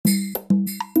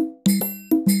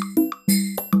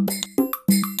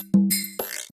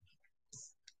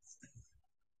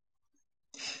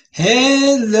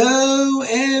Hello,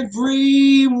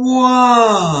 everyone.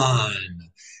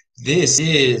 This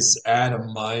is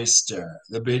Adam Meister,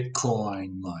 the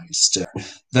Bitcoin Meister,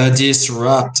 the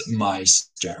Disrupt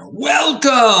Meister.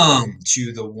 Welcome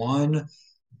to the One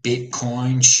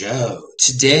Bitcoin Show.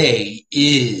 Today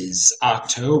is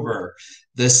October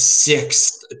the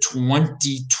 6th,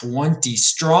 2020.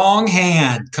 Strong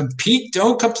hand. Compete,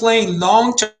 don't complain.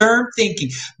 Long-term thinking.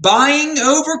 Buying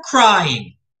over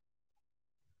crying.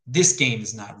 This game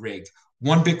is not rigged.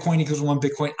 One Bitcoin equals one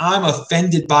Bitcoin. I'm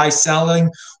offended by selling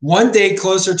one day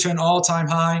closer to an all-time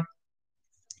high.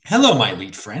 Hello, my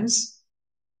lead friends.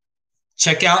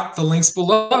 Check out the links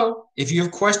below. If you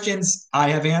have questions, I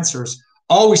have answers.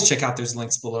 Always check out those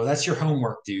links below. That's your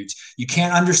homework, dudes. You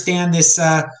can't understand this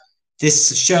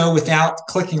show without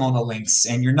clicking on the links,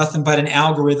 and you're nothing but an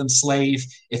algorithm slave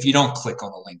if you don't click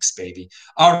on the links, baby.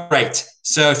 All right.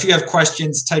 So if you have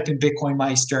questions, type in Bitcoin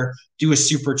Meister, do a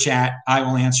super chat. I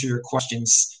will answer your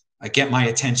questions. Get my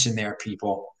attention there,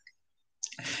 people.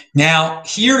 Now,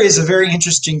 here is a very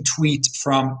interesting tweet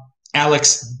from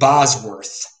Alex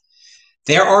Bosworth.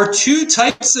 There are two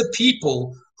types of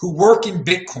people who work in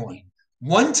Bitcoin.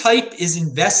 One type is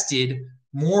invested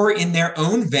more in their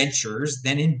own ventures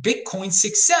than in Bitcoin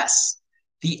success.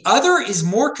 The other is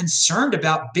more concerned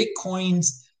about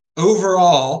Bitcoin's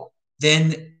overall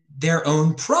than their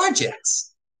own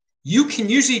projects. You can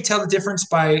usually tell the difference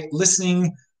by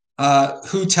listening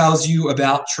who tells you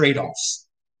about trade-offs.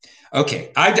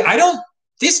 Okay, I don't,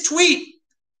 this tweet,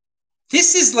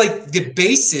 this is like the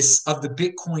basis of the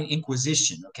Bitcoin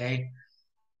Inquisition, okay?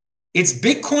 It's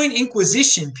Bitcoin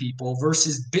Inquisition, people,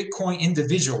 versus Bitcoin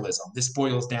individualism. This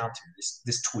boils down to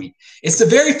this tweet. It's the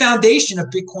very foundation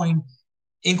of Bitcoin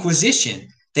Inquisition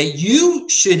that you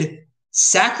should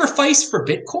sacrifice for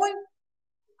Bitcoin.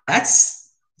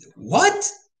 That's what?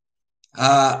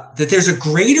 That there's a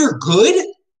greater good?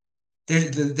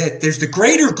 That there's the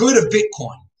greater good of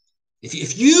Bitcoin.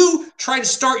 If you try to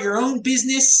start your own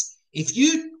business, if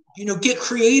you get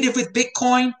creative with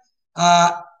Bitcoin,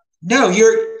 no,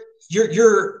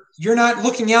 you're not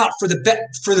looking out for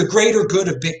the greater good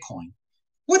of Bitcoin.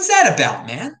 What's that about,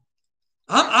 man?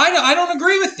 I don't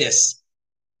agree with this.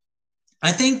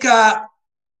 I think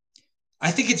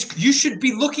it's you should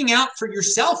be looking out for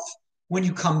yourself when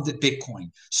you come to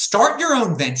Bitcoin. Start your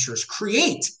own ventures,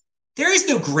 create. There is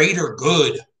no greater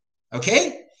good.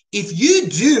 Okay? If you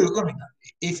do,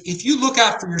 if you look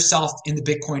out for yourself in the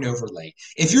Bitcoin overlay,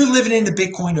 if you're living in the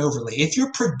Bitcoin overlay, if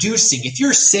you're producing, if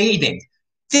you're saving,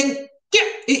 then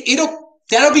yeah,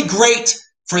 that'll be great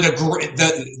for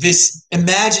this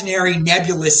imaginary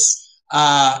nebulous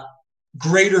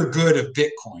greater good of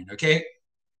Bitcoin. Okay,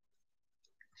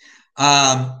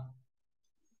 I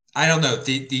don't know.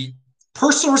 The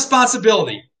personal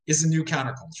responsibility is the new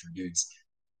counterculture, dudes.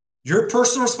 Your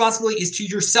personal responsibility is to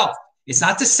yourself. It's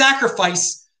not to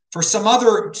sacrifice for some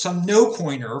no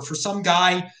coiner, for some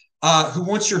guy who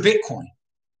wants your Bitcoin.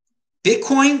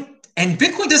 Bitcoin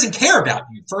doesn't care about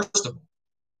you. First of all,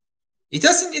 it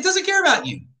doesn't care about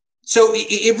you. So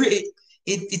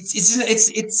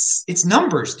it's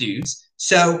numbers, dudes.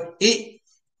 So if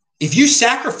you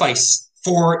sacrifice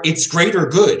for its greater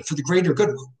good, for the greater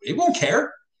good, it won't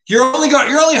care. You're only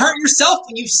hurting yourself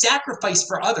when you sacrifice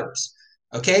for others.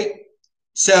 Okay,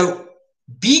 so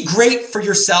be great for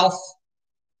yourself.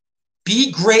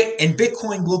 Be great, and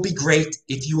Bitcoin will be great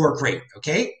if you are great.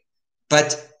 Okay,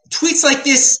 but tweets like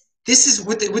this is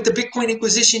what the Bitcoin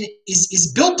Inquisition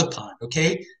is built upon.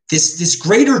 Okay, this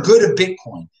greater good of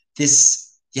Bitcoin.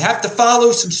 You have to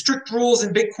follow some strict rules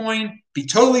in Bitcoin. Be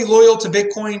totally loyal to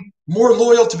Bitcoin, more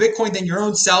loyal to Bitcoin than your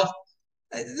own self.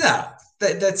 No,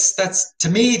 that's to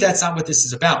me, that's not what this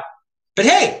is about. But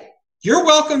hey, you're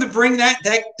welcome to bring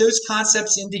those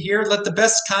concepts into here. Let the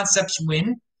best concepts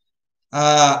win.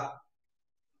 But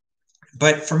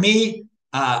for me,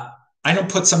 I don't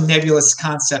put some nebulous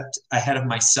concept ahead of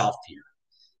myself here.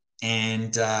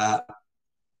 And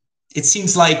it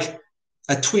seems like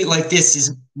a tweet like this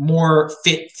is more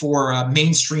fit for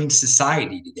mainstream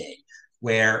society today,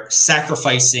 where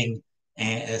sacrificing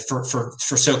for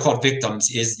so-called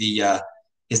victims is the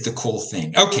cool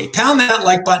thing. Okay, pound that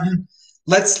like button.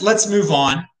 Let's move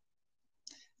on.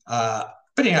 But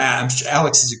anyway, I'm sure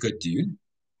Alex is a good dude.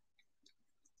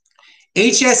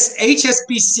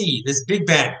 HSBC, this big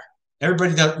bank.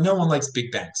 Everybody does. No one likes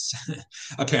big banks,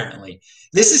 apparently.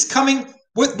 This is coming.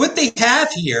 What they have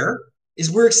here is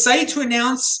we're excited to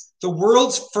announce the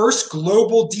world's first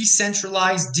global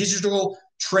decentralized digital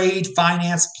trade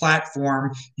finance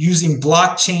platform using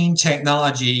blockchain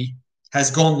technology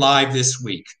has gone live this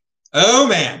week. Oh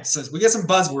man, so we got some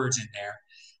buzzwords in there.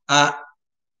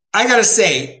 I gotta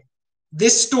say,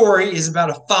 this story is about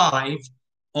a 5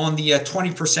 on the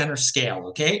 20 percenter scale.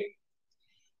 Okay,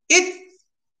 it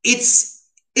it's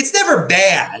never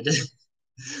bad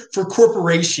for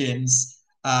corporations,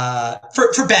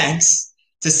 for banks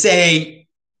to say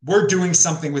we're doing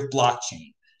something with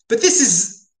blockchain, but this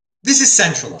is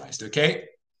centralized. Okay,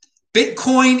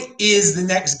 Bitcoin is the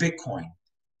next Bitcoin.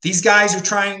 These guys are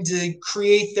trying to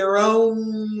create their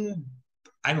own.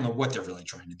 I don't know what they're really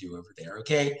trying to do over there.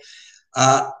 Okay,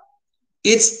 uh,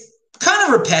 it's kind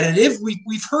of repetitive.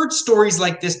 We've heard stories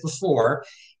like this before,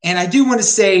 and I do want to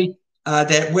say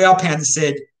that Whale Panda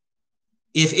said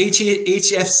if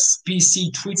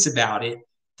HSBC tweets about it,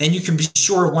 then you can be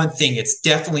sure of one thing: it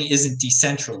definitely isn't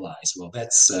decentralized. Well,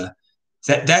 that's a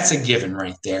given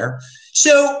right there.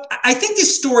 So I think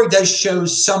this story does show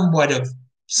somewhat of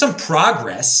some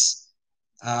progress,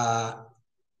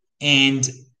 and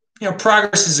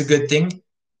progress is a good thing.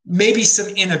 Maybe some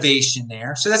innovation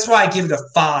there. So that's why I give it a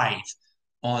 5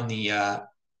 on the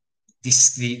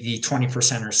 20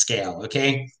 percenter scale.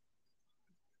 Okay,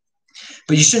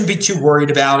 but you shouldn't be too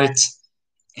worried about it,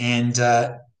 and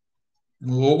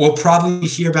we'll probably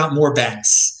hear about more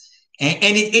banks. And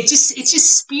it's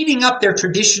just speeding up their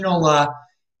traditional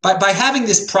by having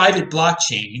this private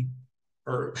blockchain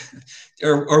or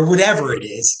or whatever it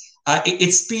is.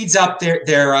 It speeds up their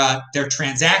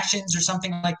transactions or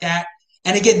something like that.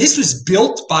 And again, this was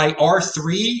built by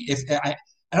R3. If I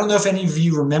don't know if any of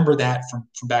you remember that from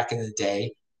back in the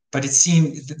day, but it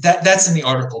seemed that's in the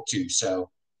article too.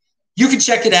 So you can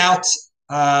check it out.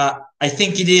 I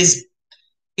think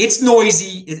it's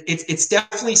noisy. It's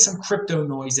definitely some crypto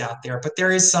noise out there, but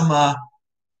there is some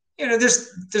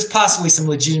there's possibly some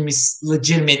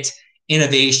legitimate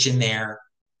innovation there,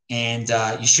 and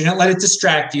you shouldn't let it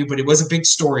distract you. But it was a big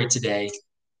story today.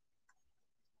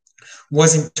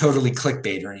 Wasn't totally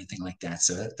clickbait or anything like that,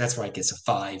 so that's why it gets a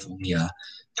 5 on the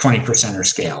 20 percenter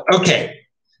scale. Okay,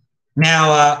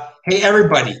 now hey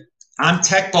everybody, I'm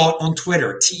TechBalt on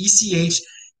Twitter, TECHBALT.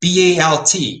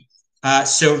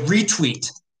 So retweet,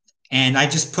 and I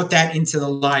just put that into the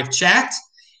live chat.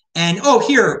 And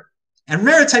here, and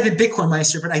remember to type in Bitcoin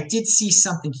Meister, but I did see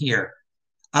something here.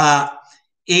 An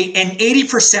 80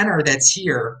 percenter that's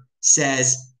here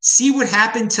says, "See what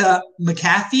happened to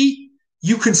McAfee?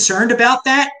 You concerned about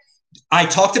that? I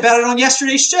talked about it on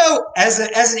yesterday's show. As an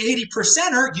 80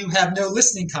 percenter, you have no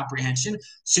listening comprehension,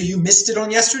 so you missed it on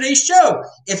yesterday's show.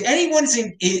 If anyone's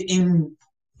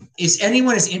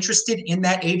anyone is interested in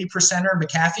that 80 percenter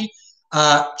McAfee,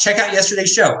 check out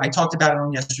yesterday's show. I talked about it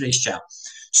on yesterday's show.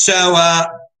 So,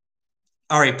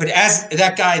 all right, but as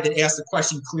that guy that asked the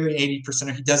question, clearly 80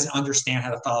 percenter, he doesn't understand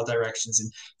how to follow directions and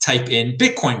type in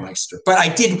Bitcoin Meister. But I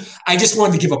just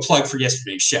wanted to give a plug for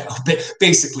yesterday's show. But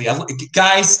basically,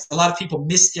 guys, a lot of people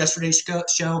missed yesterday's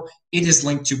show. It is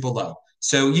linked to below.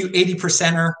 So you 80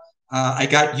 percenter, I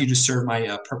got you to serve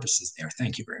my purposes there.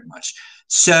 Thank you very much.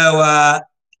 So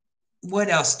what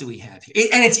else do we have here?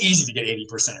 And it's easy to get 80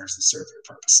 percenters to serve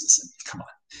their purposes. And come on.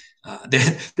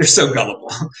 They're so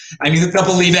gullible. I mean, they'll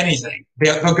believe anything.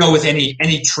 They'll go with any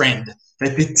trend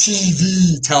that the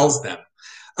TV tells them.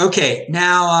 Okay,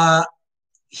 now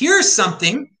here's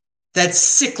something that's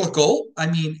cyclical. I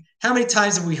mean, how many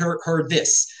times have we heard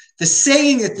this? The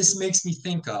saying that this makes me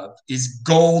think of is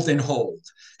gold and hold.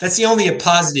 That's the only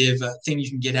positive thing you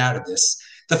can get out of this.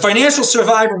 The Financial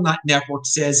Survival Network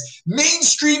says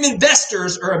mainstream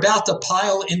investors are about to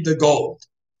pile into gold.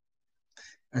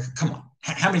 Come on.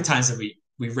 How many times have we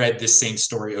read this same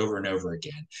story over and over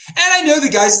again? And I know the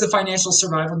guys at the Financial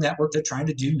Survival Network, they're trying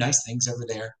to do nice things over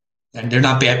there, and they're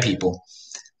not bad people.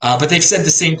 But they've said the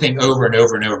same thing over and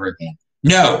over and over again.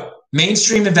 No,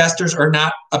 mainstream investors are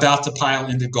not about to pile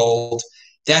into gold.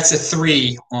 That's a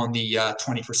 3 on the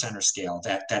 20 percenter scale,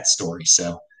 that story.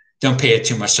 So don't pay it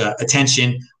too much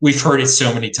attention. We've heard it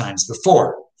so many times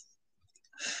before.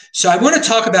 So I want to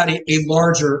talk about a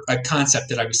larger concept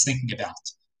that I was thinking about.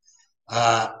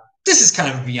 This is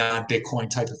kind of a beyond Bitcoin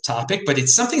type of topic, but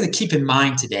it's something to keep in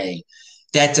mind today,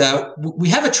 that we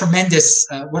have a tremendous,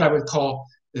 what I would call,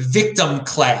 victim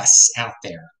class out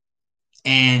there.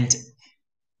 And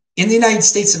in the United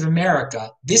States of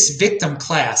America, this victim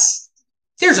class,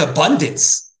 there's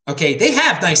abundance, okay? They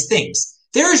have nice things.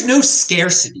 There is no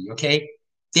scarcity, okay?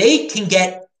 They can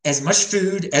get as much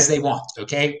food as they want,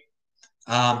 okay?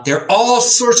 There are all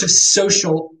sorts of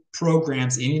social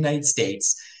programs in the United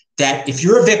States that if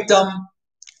you're a victim,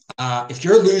 if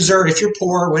you're a loser, if you're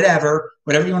poor, whatever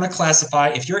you want to classify,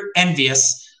 if you're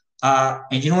envious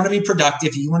and you don't want to be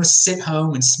productive, you want to sit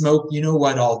home and smoke, you know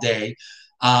what, all day,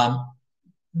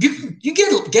 you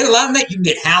get a lot of that. You can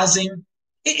get housing.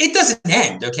 It doesn't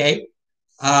end, okay?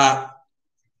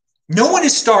 No one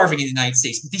is starving in the United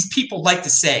States, but these people like to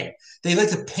say, they like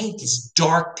to paint this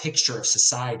dark picture of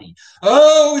society.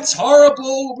 Oh, it's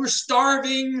horrible. We're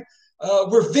starving.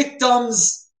 We're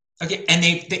victims. Okay, and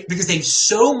because they have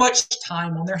so much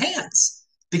time on their hands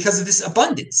because of this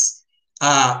abundance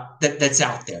that's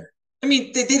out there. I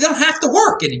mean, they don't have to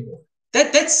work anymore.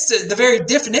 That's the very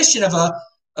definition of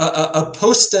a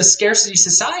post scarcity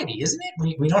society, isn't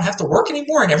it? We don't have to work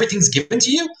anymore, and everything's given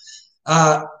to you.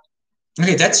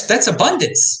 Okay, that's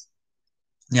abundance.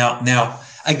 Now,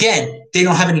 again, they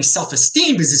don't have any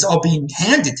self-esteem because it's all being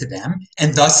handed to them,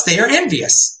 and thus they are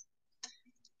envious.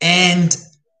 And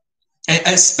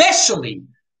especially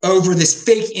over this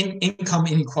fake income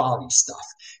inequality stuff.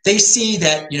 They see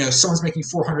that, someone's making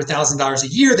 $400,000 a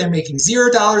year, they're making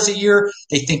 $0 a year.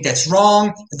 They think that's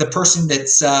wrong. The person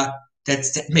that's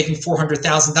making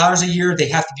 $400,000 a year, they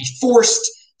have to be forced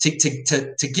to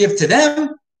give to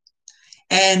them.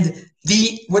 And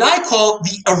what I call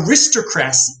the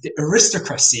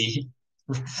aristocracy,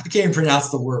 I can't even pronounce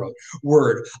the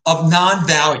word of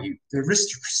non-value. The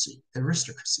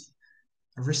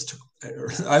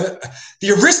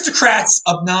aristocrats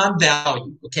of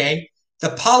non-value, okay?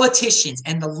 The politicians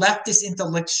and the leftist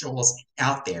intellectuals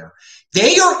out there,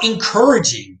 they are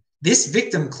encouraging this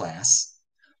victim class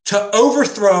to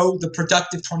overthrow the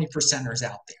productive 20%ers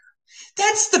out there.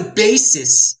 That's the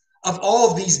basis of all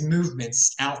of these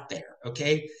movements out there,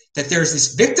 okay? That there's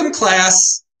this victim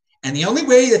class, and the only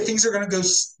way that things are going to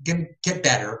get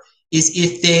better is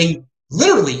if they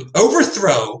literally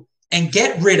overthrow and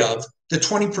get rid of the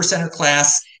 20%er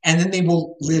class, and then they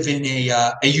will live in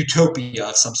a utopia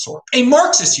of some sort, a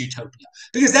Marxist utopia,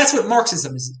 because that's what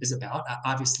Marxism is about.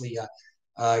 Obviously,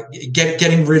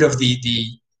 getting rid of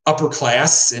the upper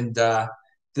class, and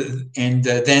then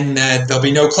there'll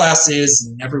be no classes,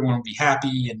 and everyone will be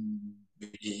happy, and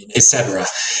etc.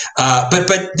 But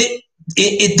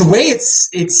the way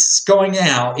it's going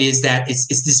now is that it's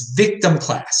this victim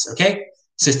class. Okay,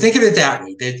 so think of it that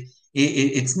way. That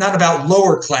it's not about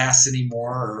lower class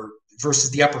anymore versus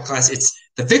the upper class. It's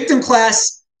the victim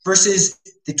class versus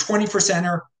the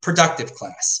 20%er productive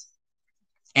class.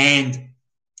 And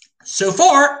so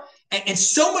far, and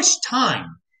so much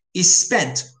time is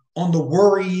spent on the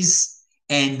worries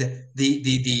and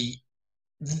the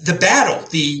battle,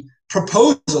 the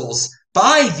proposals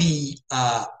by the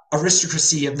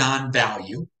aristocracy of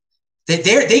non-value, that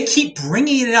they keep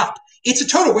bringing it up. It's a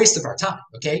total waste of our time,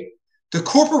 okay? The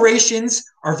corporations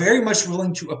are very much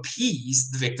willing to appease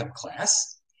the victim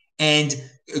class and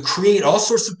create all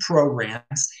sorts of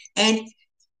programs. And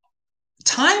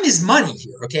time is money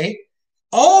here, okay?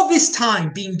 All this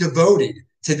time being devoted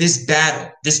to this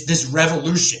battle, this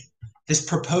revolution, this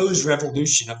proposed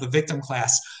revolution of the victim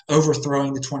class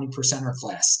overthrowing the 20%er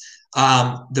class,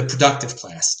 the productive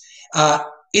class.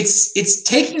 It's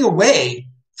taking away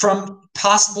from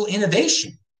possible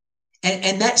innovation.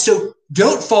 And so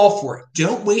don't fall for it.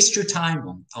 Don't waste your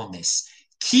time on this.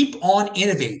 Keep on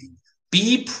innovating.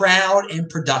 Be proud and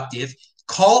productive.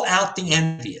 Call out the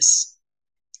envious.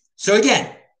 So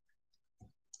again,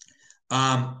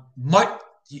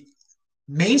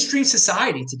 mainstream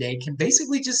society today can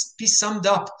basically just be summed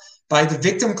up by the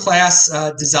victim class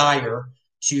desire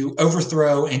to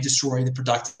overthrow and destroy the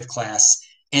productive class,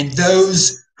 and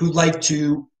those who like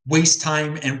to waste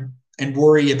time and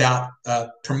worry about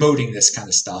promoting this kind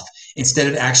of stuff instead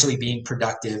of actually being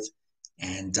productive.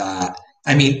 And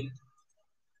I mean,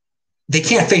 they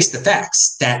can't face the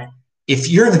facts that if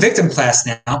you're in the victim class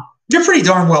now, you're pretty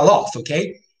darn well off,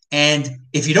 okay? And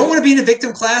if you don't want to be in the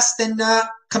victim class, then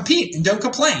compete and don't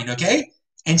complain, okay?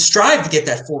 And strive to get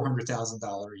that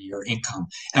 $400,000 a year income.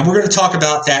 And we're going to talk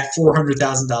about that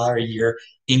 $400,000 a year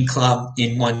income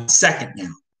in 1 second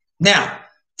now. Now,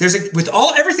 with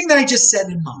everything that I just said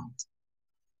in mind,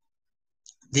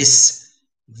 this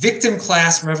victim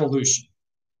class revolution,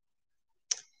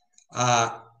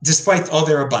 despite all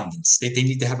their abundance, they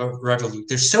need to have a revolution.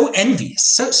 They're so envious,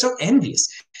 so envious.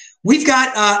 We've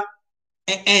got,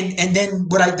 and then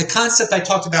the concept I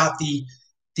talked about,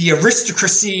 the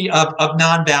aristocracy of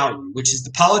non-value, which is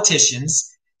the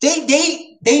politicians. They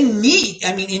need,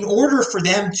 I mean, in order for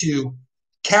them to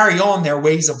carry on their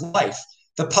ways of life,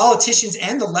 the politicians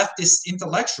and the leftist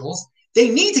intellectuals, they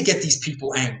need to get these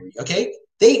people angry, okay?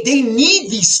 They need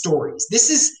these stories. This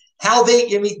is how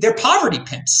they're poverty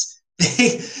pimps.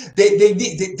 This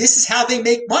is how they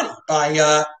make money,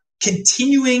 by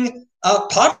continuing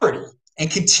poverty and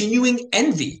continuing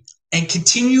envy and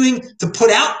continuing to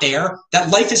put out there that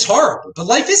life is horrible. But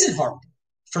life isn't horrible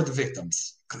for the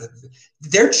victims.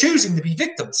 They're choosing to be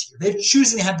victims here. They're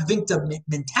choosing to have the victim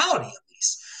mentality, at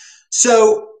least.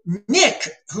 So Nick,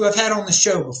 who I've had on the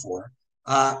show before,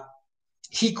 uh,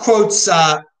 he quotes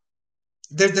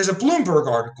there's a Bloomberg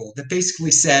article that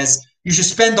basically says you should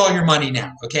spend all your money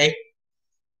now. Okay,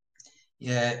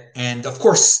 yeah, and of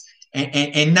course,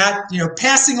 and not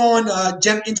passing on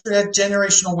internet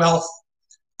generational wealth.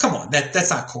 Come on, that's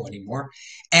not cool anymore.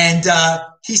 And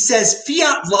he says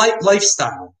fiat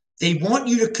lifestyle. They want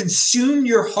you to consume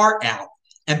your heart out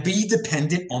and be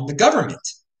dependent on the government.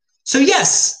 So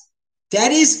yes,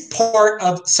 that is part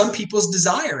of some people's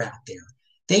desire out there.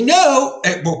 They know,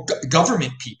 well,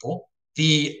 government people,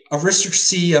 the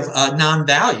aristocracy of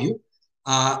non-value,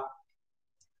 uh,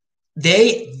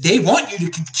 they want you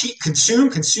to keep consume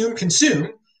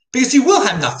because you will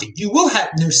have nothing. You will have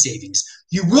no savings.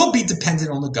 You will be dependent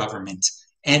on the government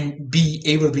and be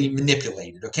able to be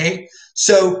manipulated. Okay,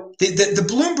 so the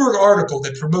Bloomberg article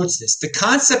that promotes this, the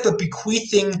concept of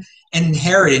bequeathing and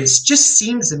inheritance just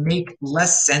seems to make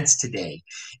less sense today.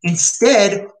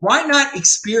 Instead, why not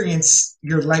experience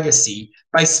your legacy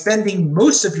by spending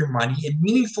most of your money in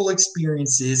meaningful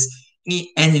experiences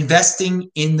and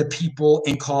investing in the people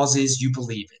and causes you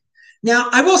believe in? Now,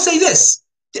 I will say this: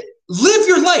 live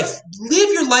your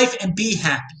life and be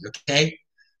happy. Okay,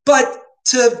 but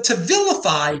to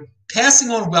vilify passing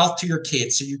on wealth to your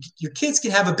kids so your kids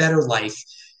can have a better life,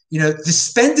 the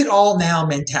spend it all now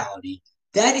mentality.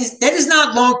 That is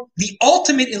not long. The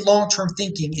ultimate in long term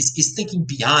thinking is thinking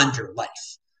beyond your life.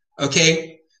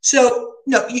 Okay, so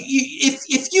no,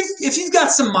 if you've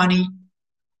got some money,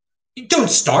 don't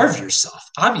starve yourself,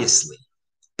 obviously,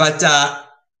 but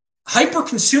hyper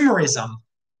consumerism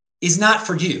is not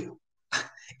for you.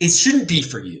 It shouldn't be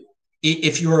for you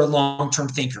if you're a long-term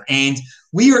thinker. And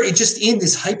we are just in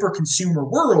this hyper-consumer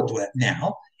world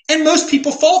now, and most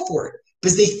people fall for it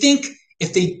because they think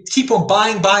if they keep on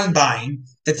buying,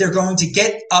 that they're going to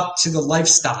get up to the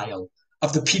lifestyle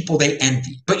of the people they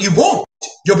envy. But you won't.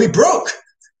 You'll be broke.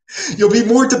 You'll be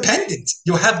more dependent.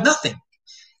 You'll have nothing.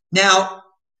 Now,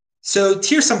 so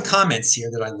here's some comments here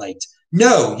that I liked.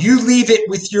 No, you leave it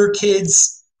with your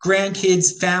kids,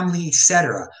 grandkids, family,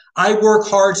 etc. I work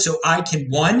hard so I can,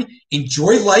 one,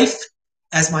 enjoy life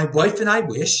as my wife and I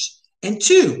wish, and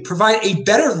two, provide a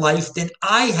better life than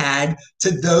I had to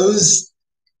those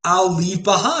I'll leave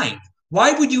behind.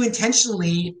 Why would you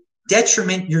intentionally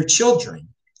detriment your children?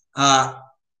 All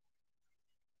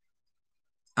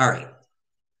right.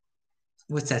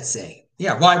 What's that say?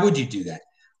 Yeah, why would you do that?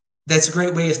 That's a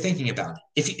great way of thinking about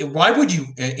it. Why would you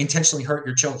intentionally hurt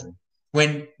your children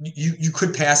when you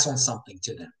could pass on something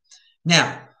to them?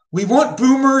 Now, we want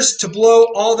boomers to blow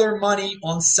all their money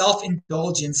on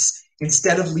self-indulgence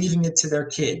instead of leaving it to their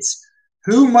kids,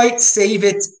 who might save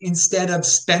it instead of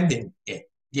spending it.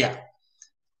 Yeah.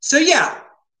 So yeah,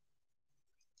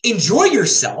 enjoy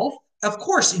yourself. Of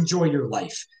course, enjoy your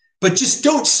life, but just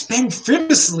don't spend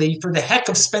frivolously for the heck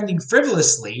of spending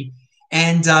frivolously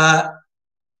and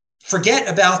forget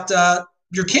about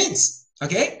your kids.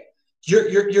 Okay,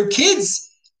 your kids,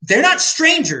 they're not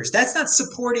strangers. That's not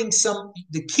supporting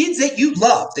the kids that you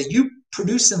love, that you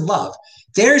produce and love.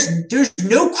 There's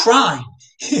no crime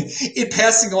in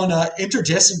passing on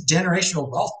intergenerational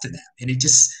wealth to them, and it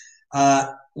just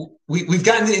we've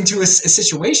gotten into a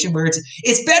situation where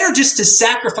it's better just to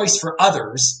sacrifice for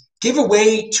others, give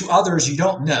away to others you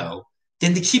don't know,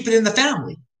 than to keep it in the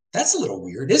family. That's a little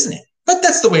weird, isn't it? But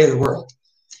that's the way of the world.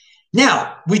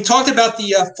 Now, we talked about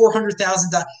the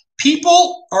 $400,000.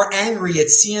 People are angry at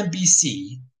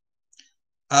CNBC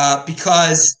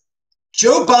because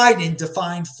Joe Biden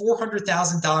defined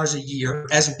 $400,000 a year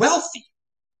as wealthy.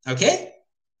 Okay?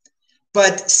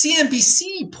 But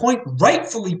CNBC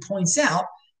rightfully points out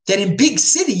that in big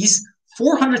cities,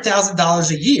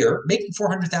 $400,000 a year, making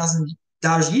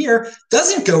 $400,000 a year,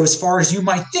 doesn't go as far as you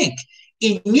might think.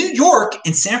 In New York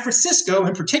and San Francisco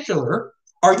in particular,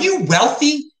 are you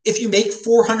wealthy if you make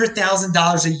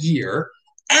 $400,000 a year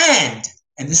and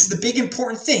this is the big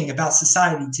important thing about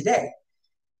society today,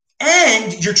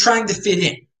 and you're trying to fit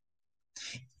in?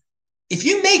 If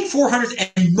you make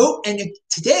 400, and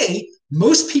today,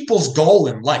 most people's goal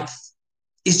in life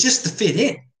is just to fit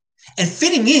in. And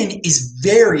fitting in is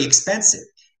very expensive.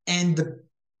 And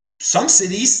some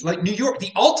cities, like New York,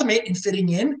 the ultimate in fitting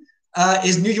in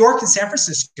is New York and San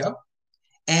Francisco.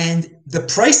 And the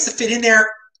price to fit in there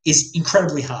is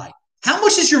incredibly high. How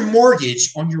much is your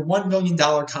mortgage on your $1 million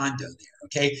condo there?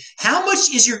 Okay. How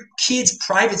much is your kid's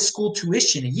private school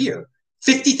tuition a year?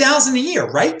 $50,000 a year,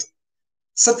 right?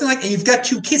 Something like, and you've got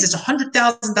two kids, it's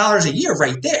 $100,000 a year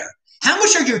right there. How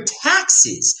much are your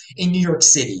taxes in New York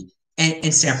City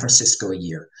and San Francisco a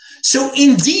year? So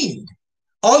indeed,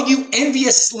 all you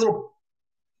envious little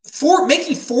for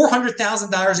making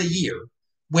 $400,000 a year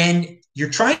when you're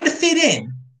trying to fit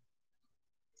in,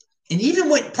 and even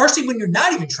partially when you're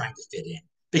not even trying to fit in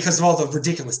because of all the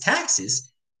ridiculous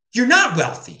taxes, you're not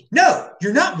wealthy. No,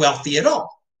 you're not wealthy at all.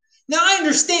 Now, I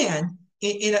understand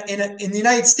in the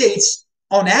United States,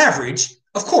 on average,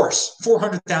 of course,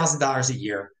 $400,000 a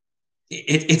year,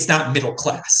 it's not middle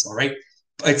class, all right?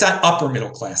 It's not upper middle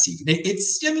class even.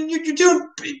 I mean, you're doing,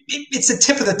 it's the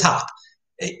tip of the top.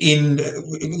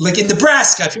 Like in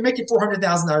Nebraska, if you're making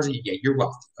 $400,000 a year, you're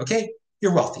wealthy, okay?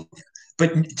 You're wealthy there.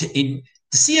 But the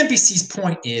CNBC's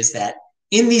point is that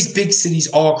in these big cities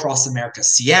all across America,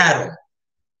 Seattle,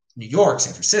 New York,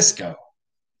 San Francisco,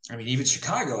 I mean, even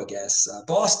Chicago, I guess,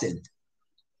 Boston.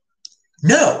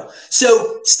 No.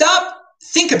 So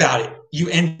think about it, you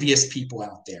envious people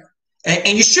out there.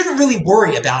 And you shouldn't really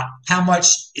worry about how much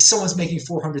someone's making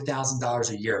 $400,000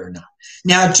 a year or not.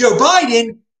 Now, Joe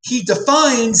Biden, he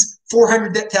defines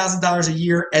 $400,000 a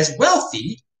year as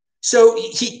wealthy. So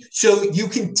you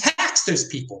can tax those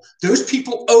people. Those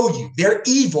people owe you. They're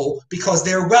evil because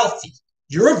they're wealthy.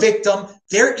 You're a victim.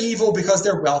 They're evil because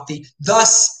they're wealthy.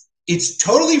 Thus, it's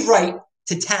totally right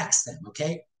to tax them,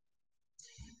 okay?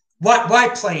 Why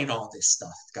play in all this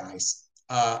stuff, guys?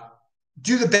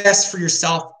 Do the best for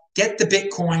yourself. Get the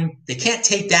Bitcoin. They can't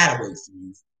take that away from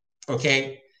you,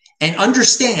 okay? And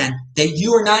understand that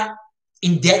you are not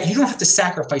in debt. You don't have to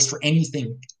sacrifice for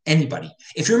anything, anybody.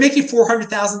 If you're making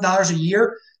 $400,000 a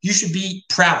year, you should be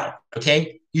proud,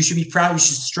 okay? You should be proud. You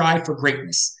should strive for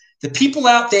greatness. The people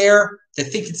out there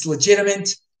that think it's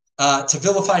legitimate to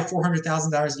vilify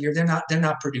 $400,000 a year, they're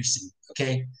not producing,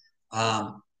 okay?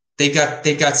 They've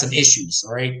got some issues,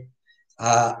 all right?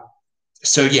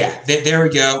 So yeah, there we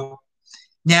go.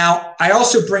 Now, I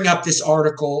also bring up this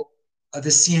article, the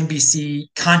CNBC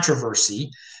controversy,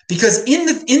 because in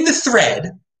the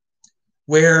thread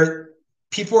where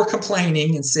people are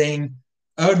complaining and saying,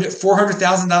 "Oh,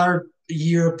 $400,000 a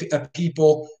year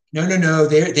people, no,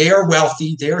 they are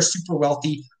wealthy, they are super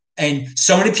wealthy, and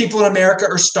so many people in America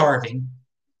are starving."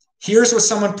 Here's what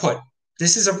someone put.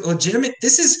 This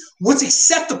is what's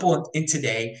acceptable in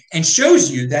today, and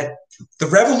shows you that the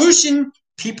revolution,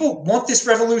 people want this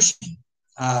revolution.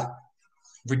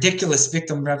 Ridiculous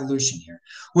victim revolution here,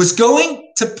 was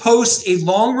going to post a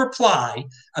long reply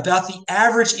about the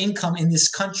average income in this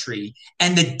country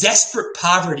and the desperate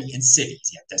poverty in cities.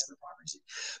 Yeah, desperate poverty.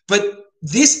 But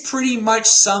this pretty much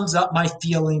sums up my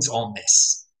feelings on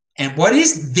this. And what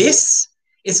is this?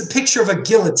 It's a picture of a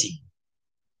guillotine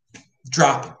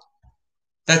dropping.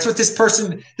 That's what this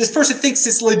person thinks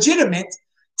it's legitimate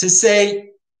to say.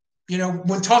 You know,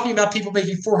 when talking about people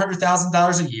making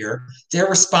 $400,000 a year, their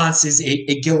response is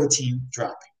a guillotine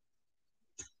dropping.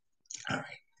 All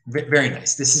right, very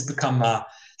nice. This has become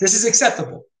this is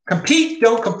acceptable. Compete,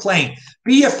 don't complain.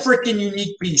 Be a freaking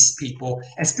unique beast, people.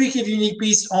 And speaking of unique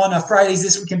beasts, on Fridays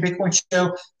This Week in Bitcoin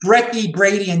show, Brecky,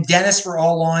 Brady, and Dennis were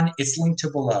all on. It's linked to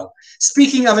below.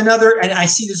 Speaking of another, and I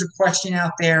see there's a question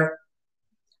out there.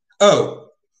 Oh,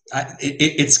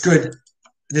 it's good.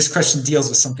 This question deals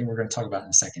with something we're going to talk about in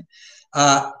a second.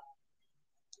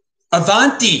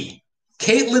 Avanti,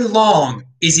 Caitlin Long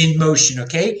is in motion,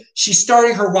 okay? She's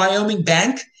starting her Wyoming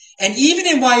bank. And even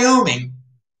in Wyoming,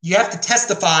 you have to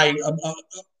testify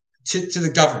to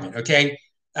the government, okay?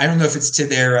 I don't know if it's to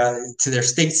their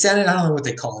state senate. I don't know what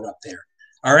they call it up there.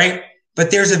 All right?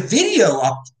 But there's a video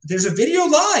up. There's a video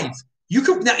live.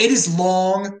 Now, it is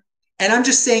long, and I'm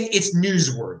just saying it's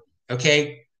newsworthy,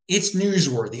 okay? It's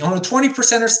newsworthy. On a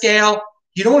 20%er scale,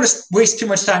 you don't want to waste too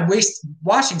much time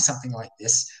watching something like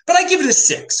this. But I give it a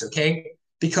 6, okay?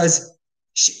 Because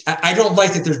I don't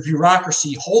like that there's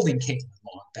bureaucracy holding Caitlin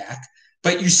Long back.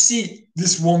 But you see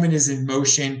this woman is in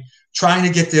motion, trying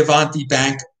to get the Avanti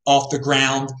Bank off the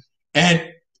ground. And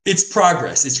it's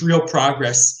progress. It's real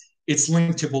progress. It's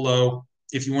linked to below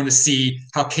if you want to see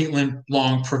how Caitlin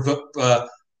Long,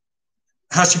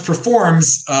 how she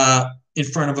performs in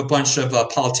front of a bunch of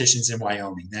politicians in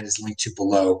Wyoming. That is linked to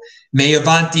below. May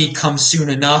Avanti come soon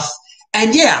enough.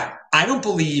 And yeah, I don't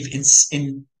believe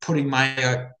in putting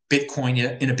my Bitcoin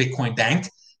in a Bitcoin bank,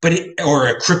 or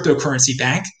a cryptocurrency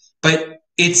bank. But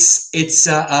it's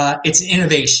an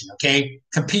innovation. Okay,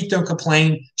 compete, don't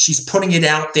complain. She's putting it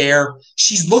out there.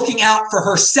 She's looking out for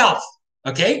herself.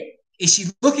 Okay, is she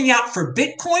looking out for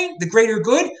Bitcoin, the greater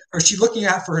good, or is she looking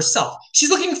out for herself? She's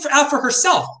looking out for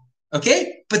herself.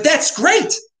 Okay, but that's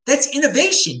great. That's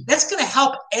innovation. That's going to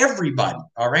help everybody.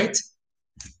 All right.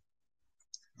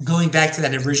 Going back to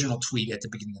that original tweet at the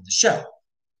beginning of the show.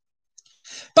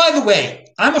 By the way,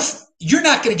 you're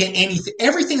not going to get anything.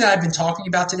 Everything that I've been talking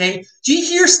about today. Do you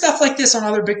hear stuff like this on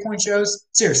other Bitcoin shows?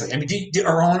 Seriously, I mean,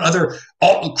 or on other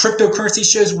cryptocurrency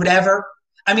shows, whatever.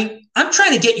 I mean, I'm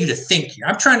trying to get you to think here.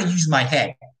 I'm trying to use my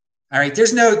head. All right,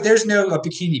 there's no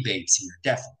bikini babes here,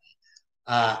 definitely.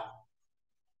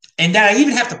 And that I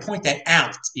even have to point that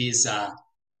out is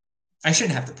I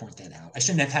shouldn't have to point that out. I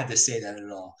shouldn't have had to say that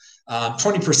at all.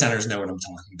 20 percenters know what I'm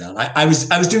talking about. I was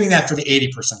doing that for the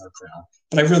 80 percenter crowd,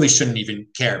 but I really shouldn't even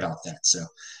care about that. So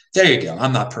there you go.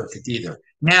 I'm not perfect either.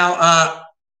 Now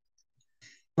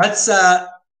let's.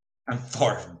 I'm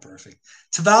far from perfect.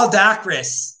 Taval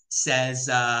Dakris says.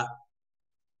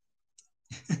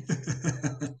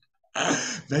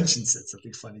 Vention said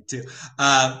something funny too.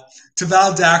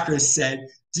 Taval Dakris said,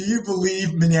 "Do you believe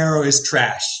Monero is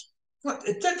trash?" Well,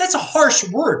 that's a harsh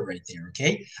word right there,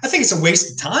 okay? I think it's a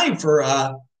waste of time for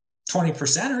 20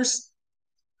 percenters.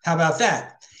 How about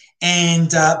that?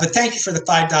 And but thank you for the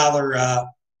 $5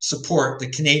 support, the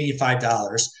Canadian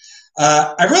 $5.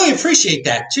 I really appreciate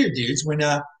that too, dudes. When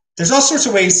there's all sorts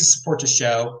of ways to support the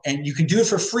show, and you can do it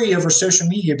for free over social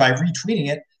media by retweeting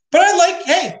it. But I like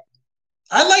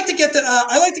to get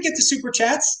the super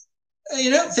chats.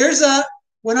 There's a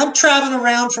when I'm traveling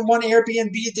around from one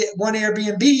Airbnb to one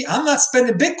Airbnb, I'm not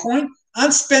spending Bitcoin.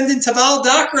 I'm spending Taval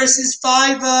Dakris's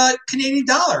 $5 Canadian.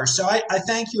 So I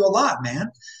thank you a lot,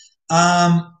 man.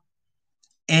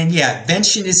 And yeah,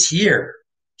 Vention is here.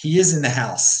 He is in the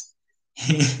house.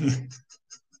 He's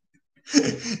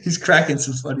cracking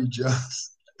some funny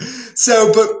jokes.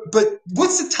 So, but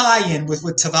what's the tie-in with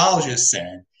what Taval just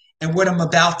said and what I'm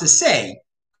about to say?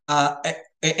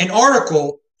 An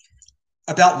article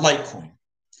about Litecoin,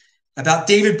 about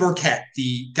David Burkett,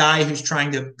 the guy who's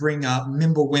trying to bring a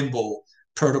Mimblewimble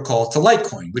protocol to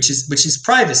Litecoin, which is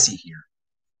privacy here.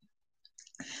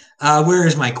 Where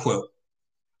is my quote?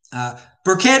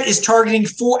 Burkett is targeting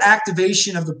full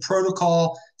activation of the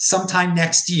protocol sometime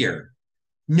next year,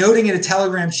 noting in a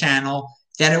Telegram channel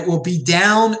that it will be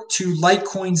down to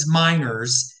Litecoin's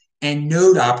miners and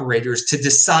node operators to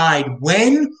decide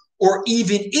when or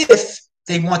even if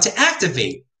they want to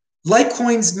activate.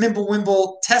 Litecoin's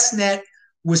Mimblewimble testnet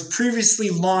was previously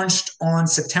launched on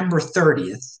September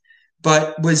 30th,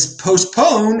 but was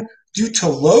postponed due to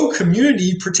low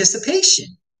community participation.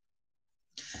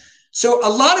 So a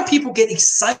lot of people get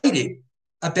excited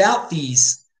about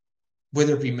these,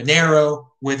 whether it be Monero,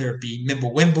 whether it be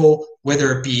Mimblewimble,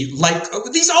 whether it be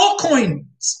these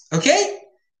altcoins, okay?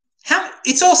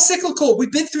 It's all cyclical.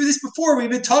 We've been through this before. We've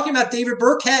been talking about David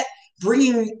Burkett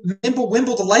bringing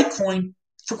Mimblewimble to Litecoin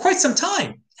for quite some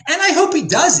time. And I hope he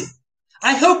does it.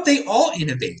 I hope they all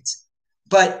innovate.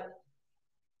 But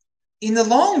in the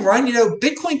long run,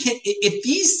 Bitcoin can, if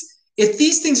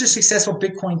these things are successful,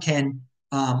 Bitcoin can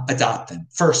adopt them,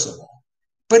 first of all.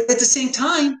 But at the same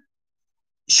time,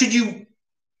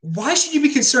 why should you be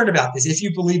concerned about this if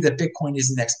you believe that Bitcoin is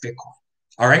the next Bitcoin?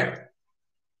 All right?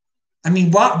 I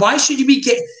mean, why should you be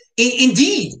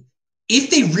indeed, if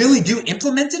they really do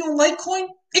implement it on Litecoin,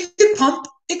 it could pump.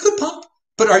 It could pump.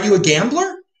 But are you a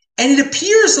gambler? And it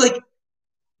appears like,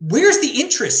 where's the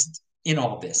interest in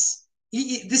all this?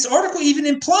 This article even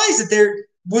implies that there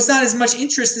was not as much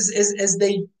interest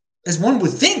as one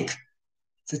would think,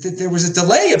 that there was a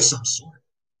delay of some sort.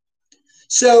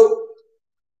 So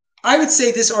I would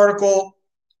say this article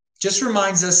just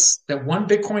reminds us that one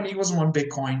Bitcoin equals one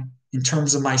Bitcoin in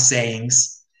terms of my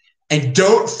sayings. And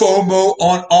don't FOMO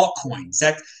on altcoins.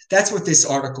 That's what this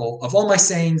article, of all my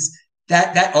sayings,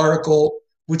 that article,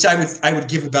 which I would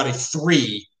give about a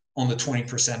 3 on the 20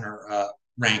 percenter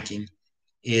ranking,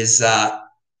 is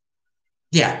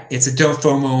it's a don't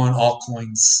FOMO on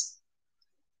altcoins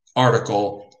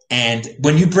article. And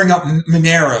when you bring up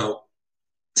Monero,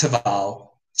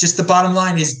 Taval, just the bottom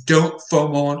line is don't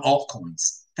FOMO on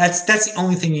altcoins. That's the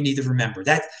only thing you need to remember.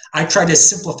 That I try to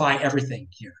simplify everything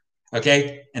here.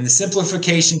 Okay, and the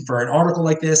simplification for an article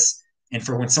like this, and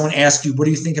for when someone asks you, what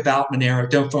do you think about Monero?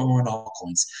 Don't FOMO on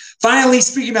altcoins. Finally,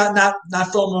 speaking about not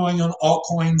FOMOing on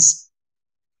altcoins,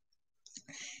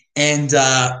 and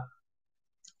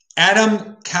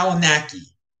Adam Kalinacki,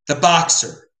 the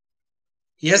boxer,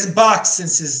 he hasn't boxed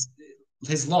since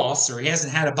his loss, or he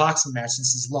hasn't had a boxing match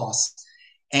since his loss,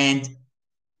 and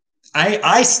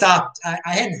I stopped. I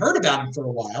hadn't heard about him for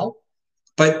a while,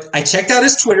 but I checked out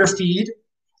his Twitter feed.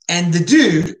 And the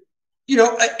dude,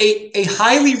 a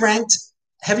highly ranked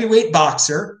heavyweight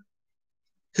boxer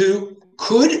who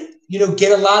could,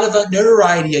 get a lot of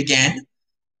notoriety again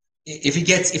if he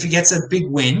gets a big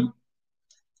win.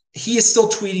 He is still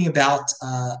tweeting about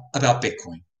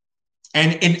Bitcoin,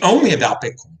 and only about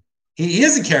Bitcoin. He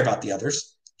doesn't care about the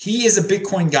others. He is a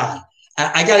Bitcoin guy,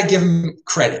 I got to give him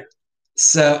credit.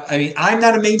 So, I mean, I'm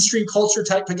not a mainstream culture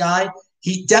type of guy.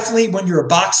 He definitely, when you're a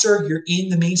boxer, you're in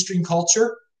the mainstream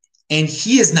culture. And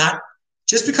he is not,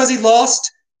 just because he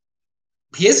lost,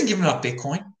 he hasn't given up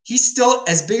Bitcoin. He's still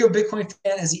as big a Bitcoin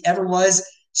fan as he ever was.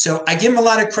 So I give him a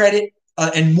lot of credit.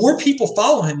 And more people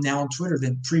follow him now on Twitter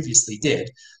than previously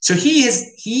did. So he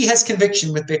has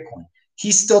conviction with Bitcoin.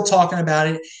 He's still talking about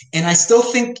it, and I still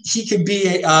think he could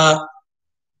be a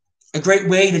great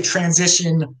way to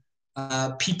transition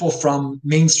people from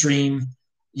mainstream,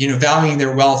 valuing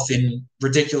their wealth in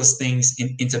ridiculous things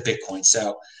into Bitcoin.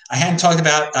 So I hadn't talked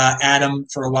about Adam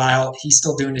for a while. He's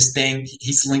still doing his thing.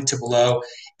 He's linked to below.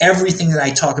 Everything that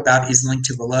I talk about is linked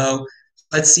to below.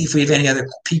 Let's see if we have any other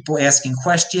people asking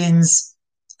questions.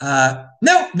 No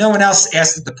one else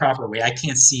asked it the proper way. I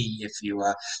can't see if you.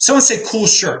 Someone said cool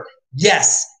shirt.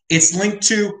 Yes, it's linked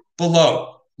to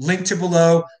below. Link to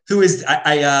below. Who is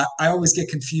I always get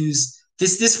confused.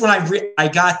 This one I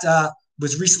got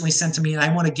was recently sent to me, and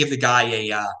I want to give the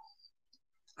guy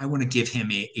I want to give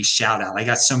him a shout out. I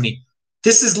got so many.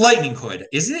 This is Lightning Hood,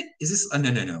 is it? Is this? Oh,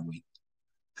 no. Wait.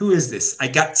 Who is this? I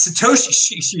got Satoshi.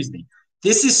 Excuse me.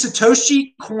 This is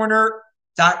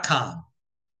SatoshiCorner.com.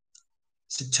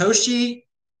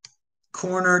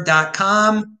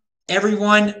 SatoshiCorner.com.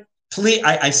 Everyone, please.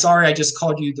 I sorry, I just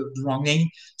called you the wrong name.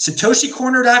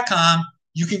 SatoshiCorner.com.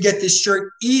 You can get this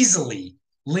shirt easily.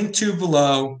 Linked to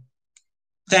below.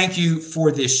 Thank you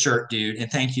for this shirt, dude.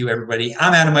 And thank you, everybody.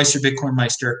 I'm Adam Meister, Bitcoin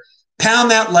Meister. Pound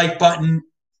that like button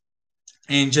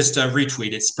and just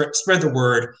retweet it. Spread the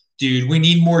word, dude. We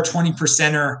need more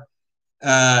 20%er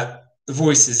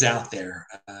voices out there.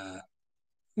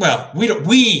 Well, we don't.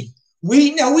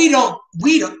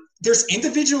 There's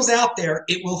individuals out there.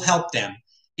 It will help them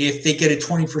if they get a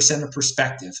 20%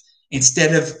 perspective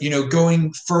instead of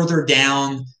going further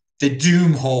down the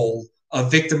doom hole of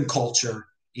victim culture.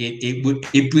 It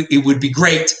would be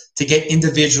great to get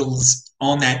individuals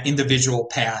on that individual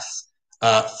path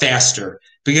faster,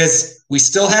 because we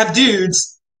still have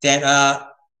dudes that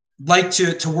like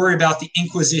to worry about the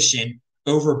Inquisition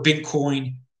over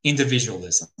Bitcoin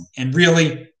individualism. And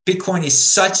really, Bitcoin is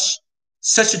such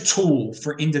a tool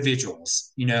for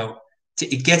individuals.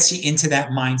 It gets you into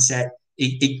that mindset,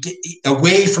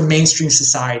 away from mainstream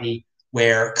society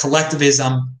where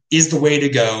collectivism is the way to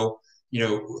go.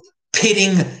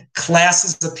 Pitting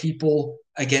classes of people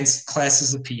against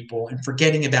classes of people and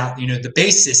forgetting about, the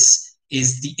basis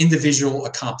is the individual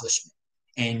accomplishment.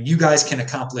 And you guys can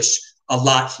accomplish a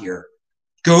lot here.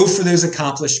 Go for those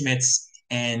accomplishments,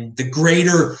 and the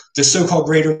so-called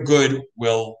greater good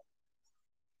will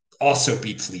also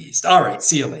be pleased. All right.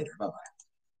 See you later. Bye-bye.